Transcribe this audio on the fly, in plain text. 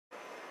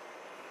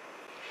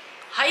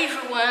Hi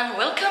everyone,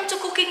 welcome to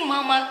Cooking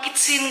Mama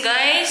Kitchen,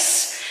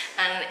 guys.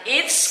 And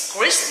it's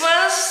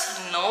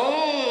Christmas?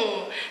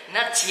 No,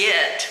 not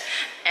yet.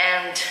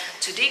 And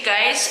today,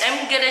 guys,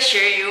 I'm gonna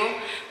share you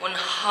on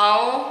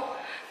how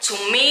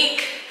to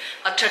make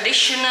a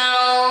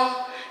traditional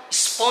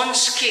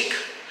sponge cake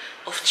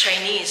of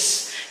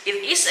Chinese. It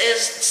is a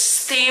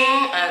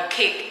steam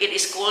cake. It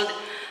is called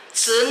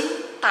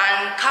Zhen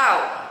Tan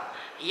Kao.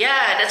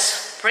 Yeah,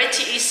 that's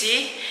pretty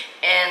easy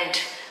and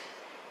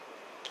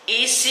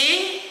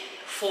easy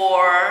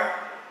for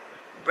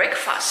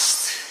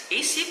breakfast.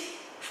 Easy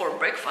for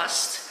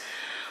breakfast.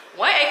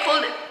 Why I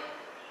call it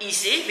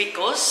easy?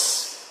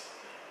 Because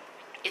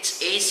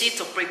it's easy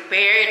to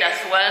prepare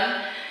that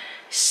one,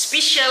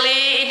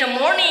 especially in the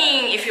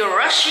morning if you're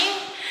rushing,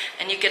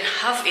 and you can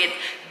have it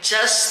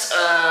just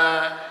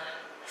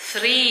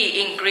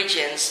 3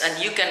 ingredients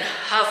and you can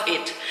have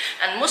it.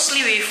 And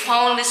mostly we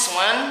found this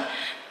one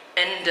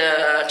in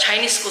the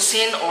Chinese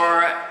cuisine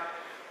or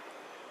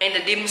in the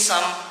dim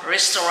sum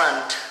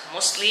restaurant.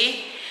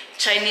 Mostly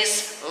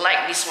Chinese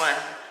like this one,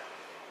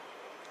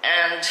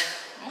 and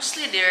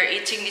mostly they're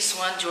eating this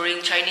one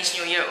during Chinese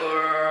New Year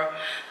or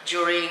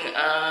during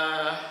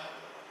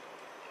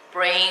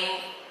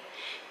praying,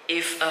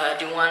 if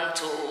they want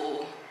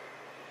to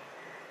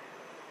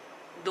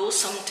do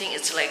something.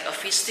 It's like a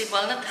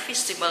festival, not a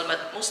festival,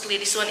 but mostly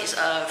this one is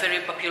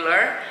very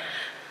popular.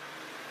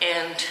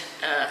 And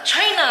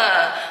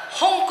China,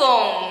 Hong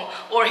Kong,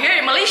 or here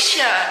in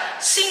Malaysia,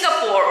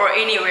 Singapore, or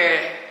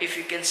anywhere, if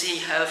you can see,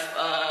 have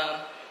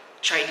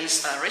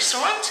Chinese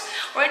restaurant,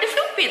 or in the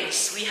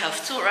Philippines, we have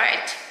too,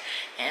 right?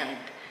 And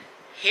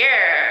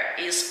here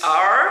is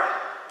our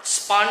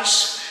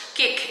sponge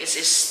cake. It's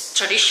a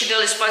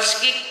traditional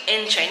sponge cake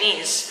in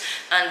Chinese,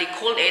 and they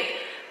call it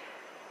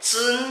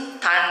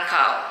Zhen Tan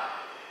Kao.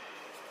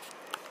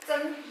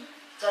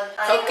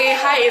 Okay,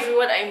 hi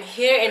everyone, I'm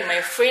here in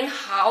my friend's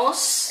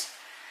house.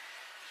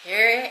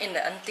 Here in the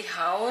auntie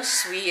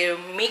house, we are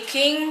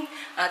making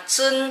a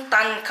Zhen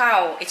Tan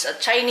Kao. It's a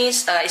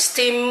Chinese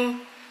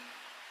steam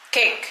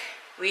cake.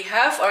 We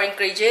have our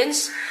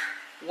ingredients,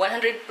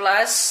 100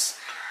 plus,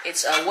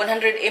 it's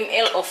 100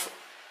 ml of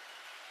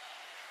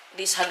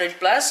this 100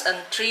 plus,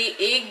 and 3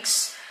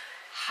 eggs,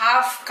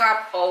 half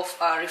cup of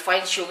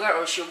refined sugar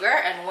or sugar,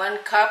 and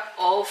 1 cup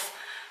of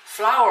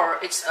flour.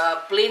 It's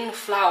a plain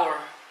flour.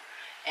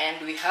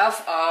 And we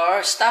have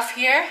our stuff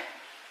here,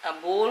 a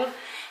bowl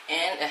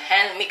and a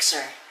hand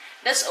mixer.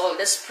 That's all.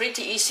 That's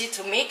pretty easy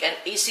to make and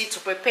easy to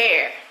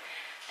prepare.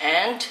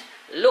 And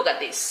look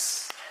at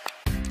this.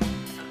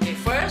 Okay,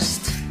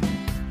 first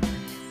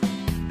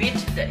beat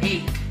the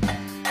egg.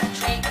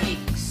 3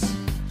 eggs.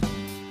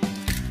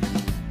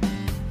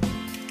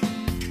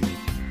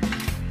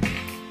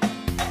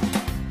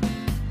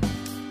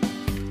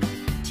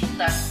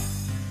 Cita.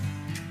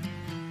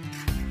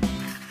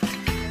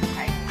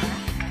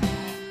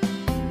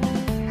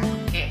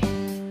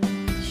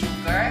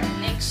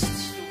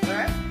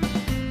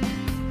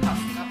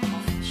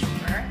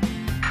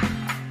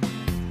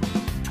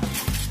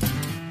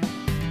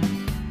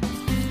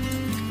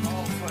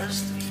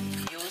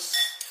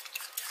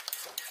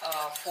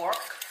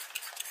 Fork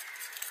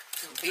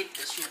to beat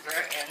the sugar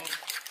and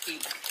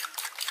egg.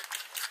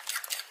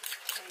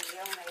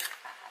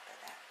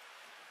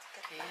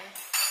 Okay.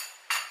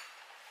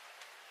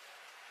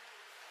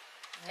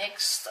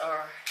 Next,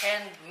 our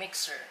hand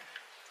mixer.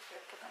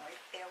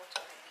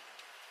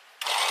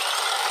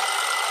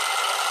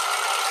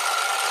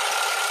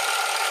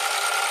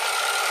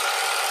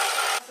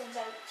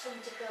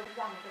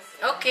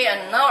 Okay,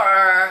 and now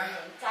our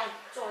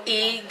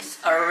eggs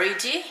are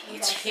ready.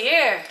 It's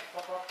here.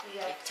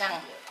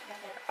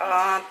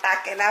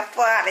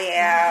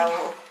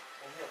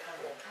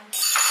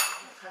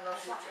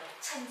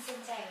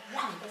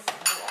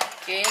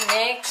 Okay,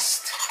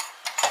 next.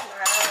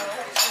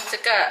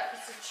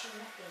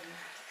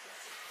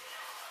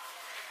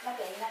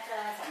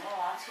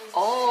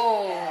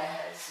 Oh.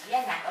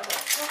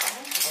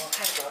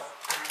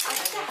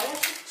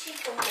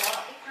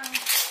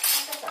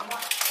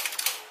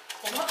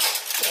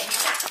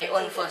 Okay,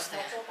 on first.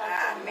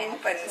 Mình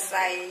phần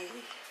xay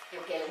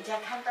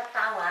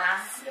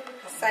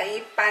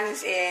xay pan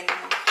sen.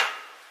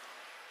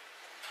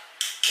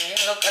 Okay,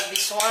 look at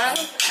this one.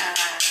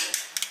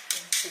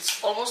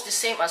 It's almost the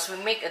same as we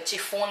make a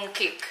chiffon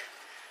cake,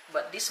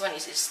 but this one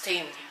is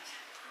steam.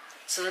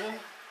 Zhen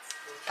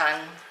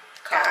Tan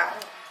Kao.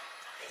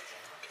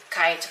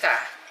 Kai Chaka.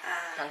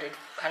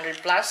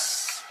 100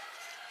 plus.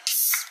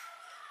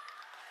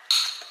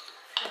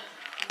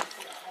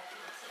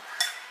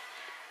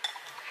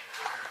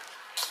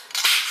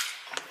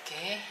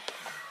 Okay,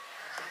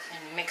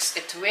 and mix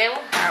it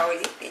well.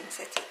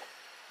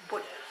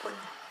 Put.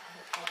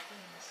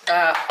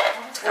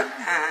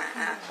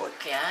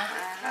 Okay.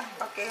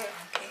 Okay.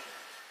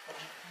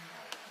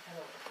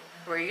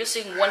 We're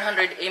using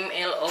 100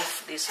 ml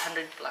of this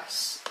 100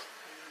 plus.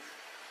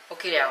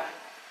 Okay, now.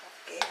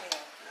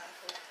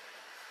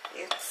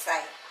 It's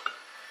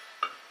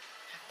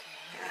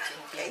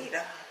Okay,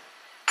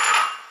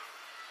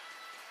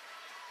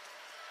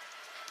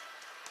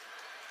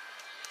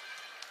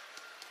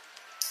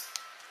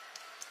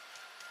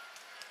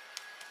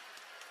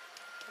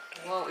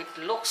 Wow, it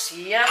looks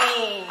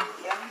yummy.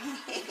 Yummy.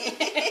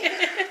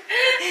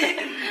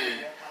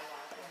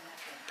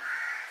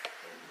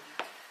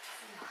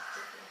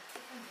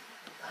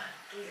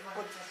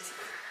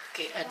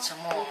 Okay, add some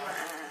more.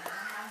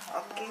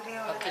 Okay,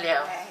 Okay,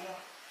 Leo.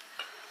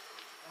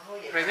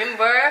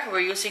 Remember, we're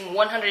using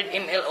 100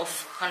 ml of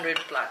 100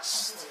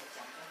 plus.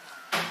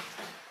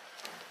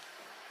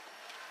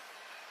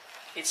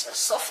 It's a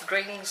soft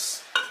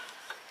drinks.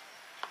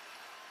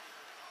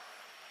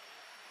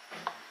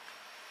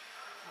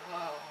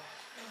 Wow.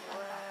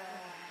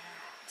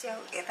 Cho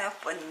cái ta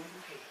phần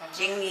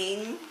chén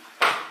nghìn.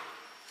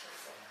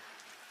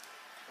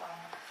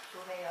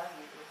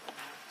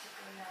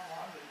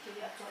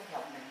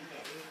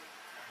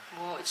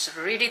 Wow, it's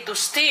ready to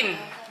steam.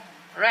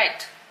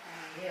 Right.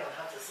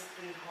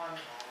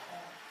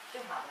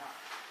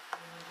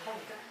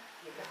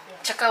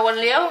 Chakawan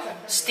Leo,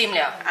 steam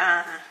Leo.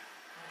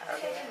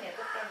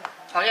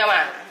 Hot Leo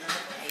mà?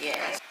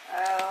 Yes.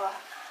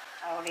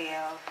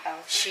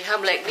 She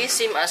have like this,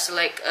 same as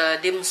like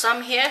dim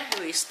sum here.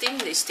 We steam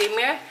the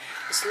steamer.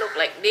 It's look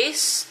like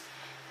this,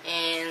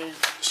 and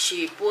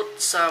she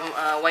put some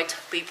white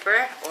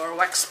paper or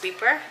wax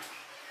paper.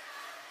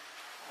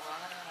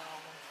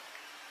 Wow!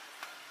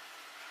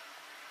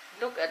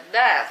 Look at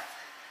that.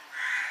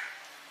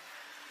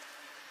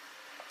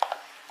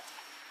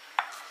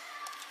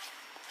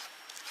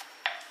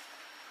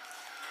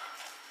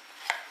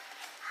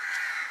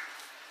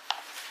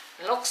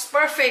 Looks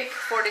perfect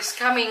for this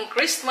coming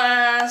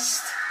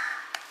Christmas.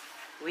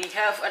 We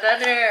have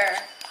another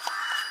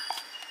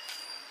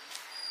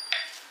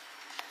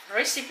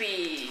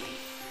recipe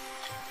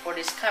for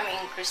this coming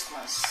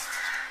Christmas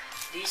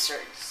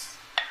desserts.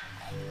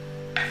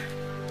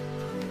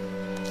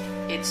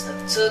 It's a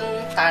chun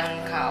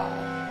tan khao.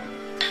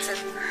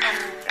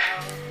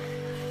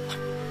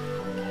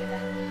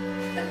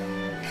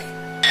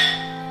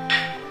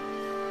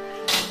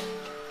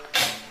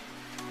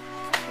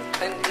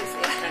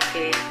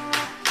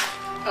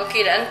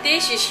 Okay, the auntie,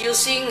 she's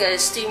using a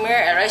steamer,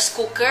 a rice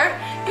cooker.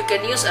 You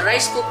can use a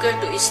rice cooker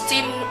to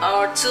steam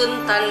our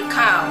chun tan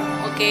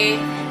khao. Okay,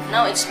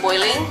 now it's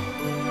boiling.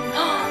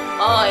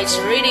 Oh, it's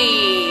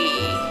ready.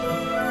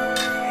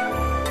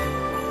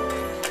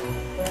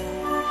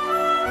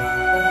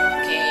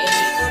 Okay,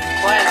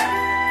 well,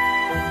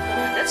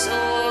 that's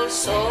all.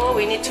 So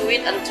we need to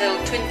wait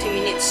until 20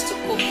 minutes to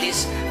cook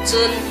this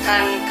chun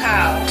tan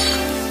khao.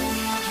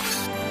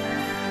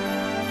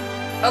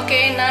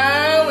 Okay,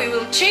 now we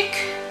will check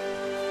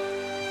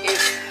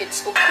if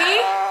it's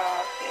okay.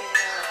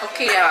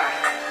 Okay, yeah.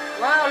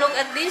 Wow, look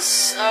at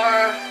this.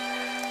 Our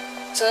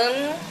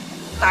chun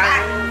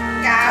tan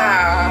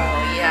khao.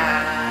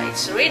 Yeah,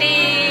 it's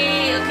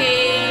ready.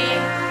 Okay.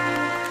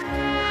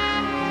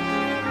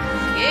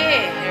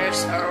 Okay,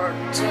 here's our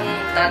chun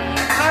tan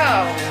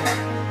khao.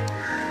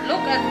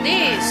 Look at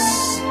this.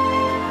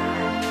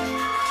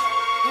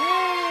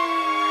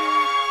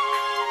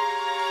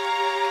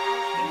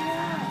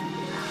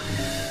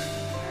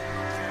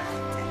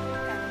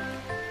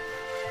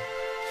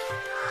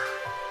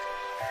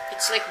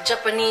 It's like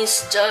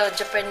Japanese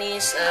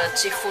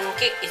chiffon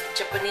cake. It's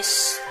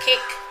Japanese cake.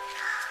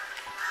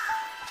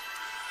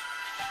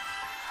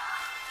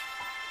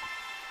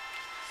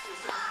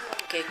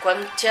 Okay,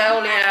 Quan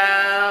Chao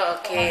Liao.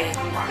 Okay,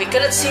 we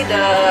cannot see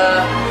the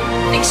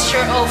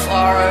texture of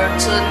our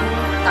chun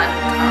tan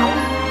khao,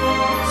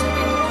 so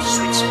we need to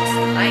switch off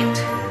the light.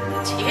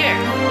 It's here.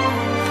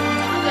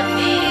 Look at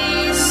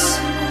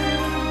this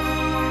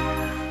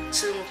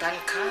chun tan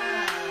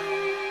khao.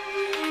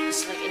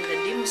 It's like in the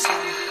dim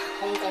sum,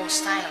 Hong Kong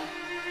style.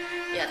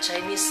 Yeah,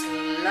 Chinese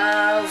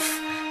love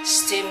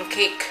steam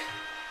cake.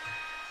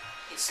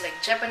 It's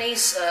like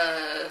Japanese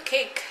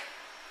cake.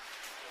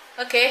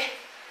 Okay.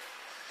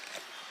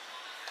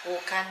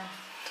 Bukan.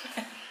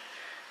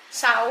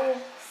 Sao.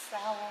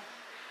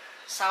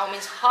 Sao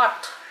means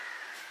hot.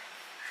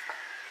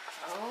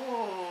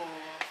 Oh.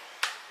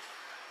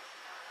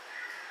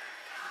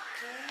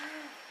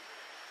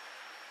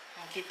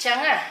 Okay.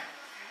 Chang ah.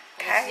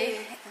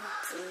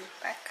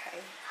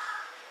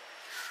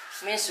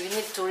 Means we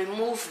need to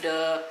remove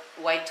the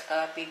white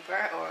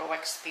paper or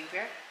wax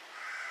paper.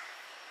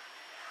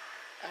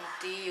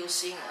 Auntie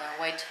using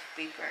white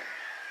paper.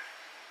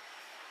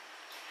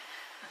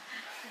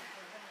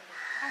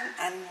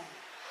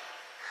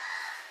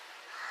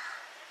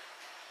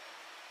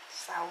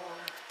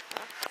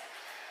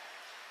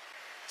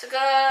 This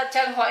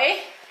Trang hỏi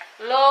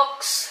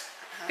looks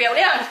漂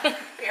亮.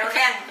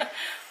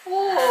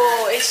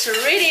 Oh, it's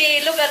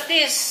ready. Look at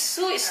this.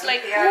 So it's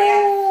like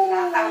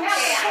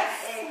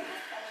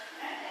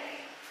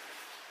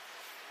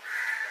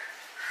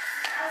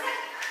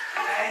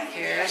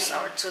here's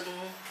our chun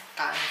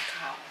tan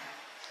khao.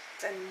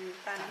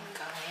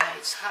 Yeah,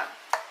 it's hot.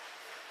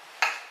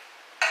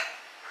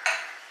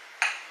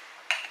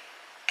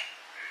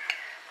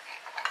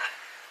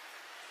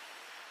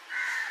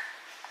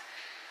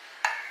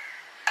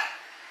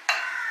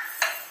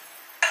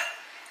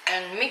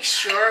 And make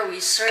sure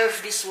we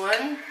serve this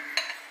one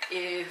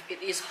if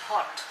it is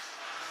hot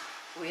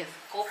with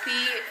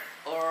coffee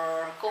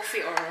or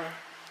coffee or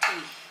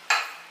tea.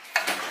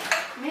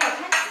 没有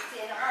看时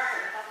间的话，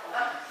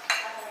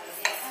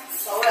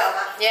熟了吗？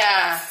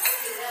 Yeah.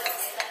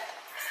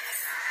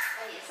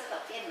 颜色都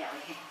变了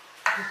耶。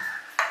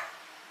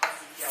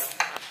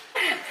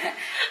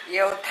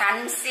有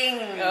弹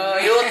性。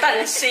有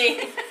弹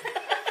性。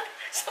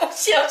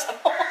笑什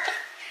么？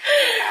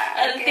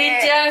安迪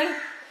酱。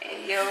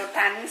有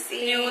弹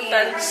性。有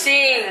弹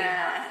性。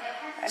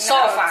很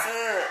好吃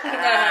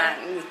啊！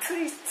你吃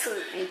一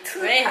吃，你吃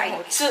没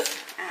好吃。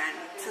啊，你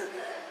吃。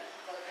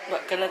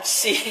But cannot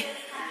see.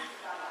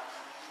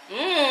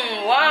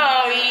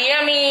 Wow,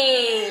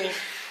 yummy!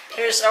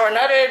 Here's our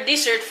another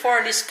dessert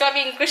for this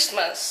coming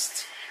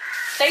Christmas.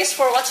 Thanks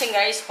for watching,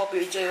 guys. Hope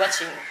you enjoy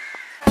watching.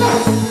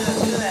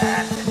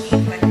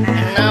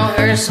 And now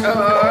here's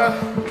our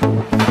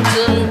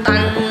Zun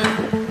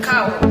Tan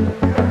Cow.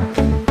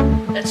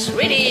 That's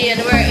ready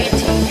and we're